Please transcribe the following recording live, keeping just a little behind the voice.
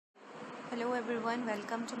Hello everyone,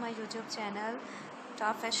 welcome to my YouTube channel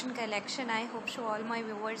Top Fashion Collection. I hope so all my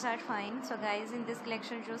viewers are fine. So guys, in this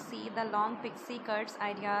collection you see the long pixie cuts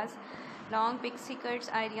ideas,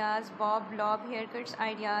 bob lob haircuts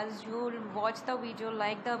ideas. You'll watch the video,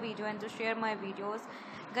 like the video and to share my videos.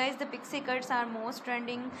 Guys, the pixie cuts are most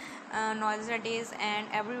trending nowadays, and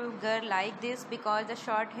every girl like this because the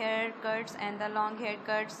short haircuts and the long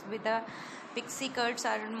haircuts with the pixie cuts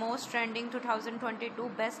are most trending 2022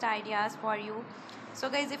 best ideas for you. So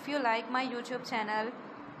guys, if you like my YouTube channel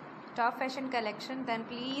Top Fashion Collection, then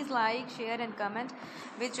please like, share and comment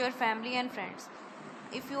with your family and friends.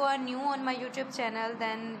 If you are new on my YouTube channel,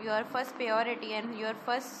 then your first priority and your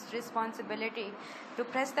first responsibility to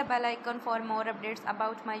press the bell icon for more updates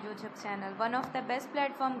about my YouTube channel. One of the best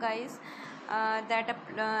platform, guys, that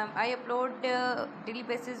I upload daily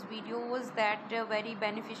basis videos that very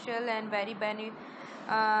beneficial and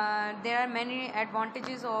there are many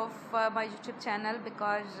advantages of my YouTube channel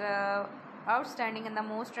because outstanding and the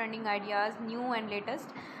most trending ideas, new and latest,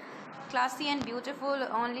 classy and beautiful,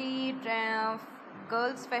 only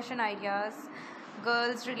girls fashion ideas,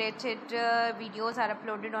 girls related videos are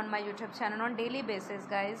uploaded on my YouTube channel on daily basis,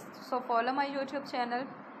 guys. So follow my YouTube channel,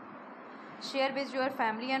 share with your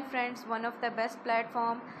family and friends. One of the best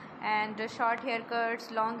platform. And short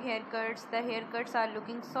haircuts, long haircuts, the haircuts are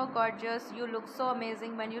looking so gorgeous. You look so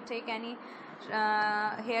amazing when you take any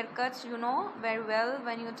haircuts. You know very well,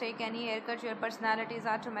 when you take any haircut your personality is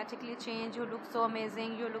automatically changed. You look so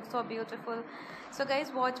amazing, you look so beautiful. So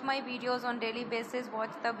guys, watch my videos on daily basis,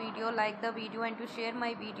 watch the video, like the video and to share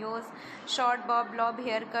my videos. Short bob lob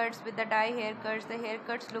haircuts with the dye haircuts, the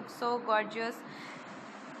haircuts look so gorgeous.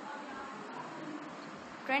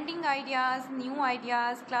 Trending ideas, new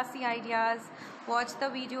ideas, classy ideas. Watch the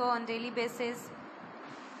video on daily basis.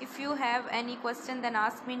 If you have any question, then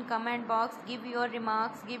ask me in comment box. Give your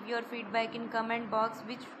remarks, give your feedback in comment box,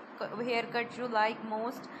 which haircut you like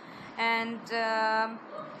most. And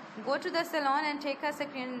go to the salon and take a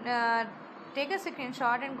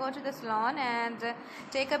screenshot and go to the salon and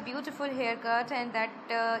take a beautiful haircut, and that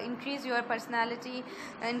increase your personality,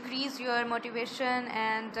 increase your motivation,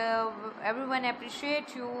 and everyone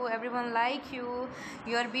appreciate you, everyone like you,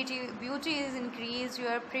 your beauty is increased,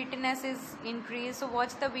 your prettiness is increased. So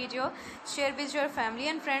watch the video, share with your family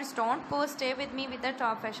and friends. Don't go, stay with me with the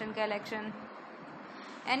Top Fashion Collection.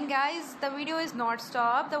 And guys, the video is not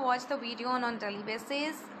stopped. Watch the video on daily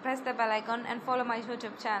basis, press the bell icon and follow my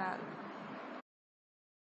YouTube channel.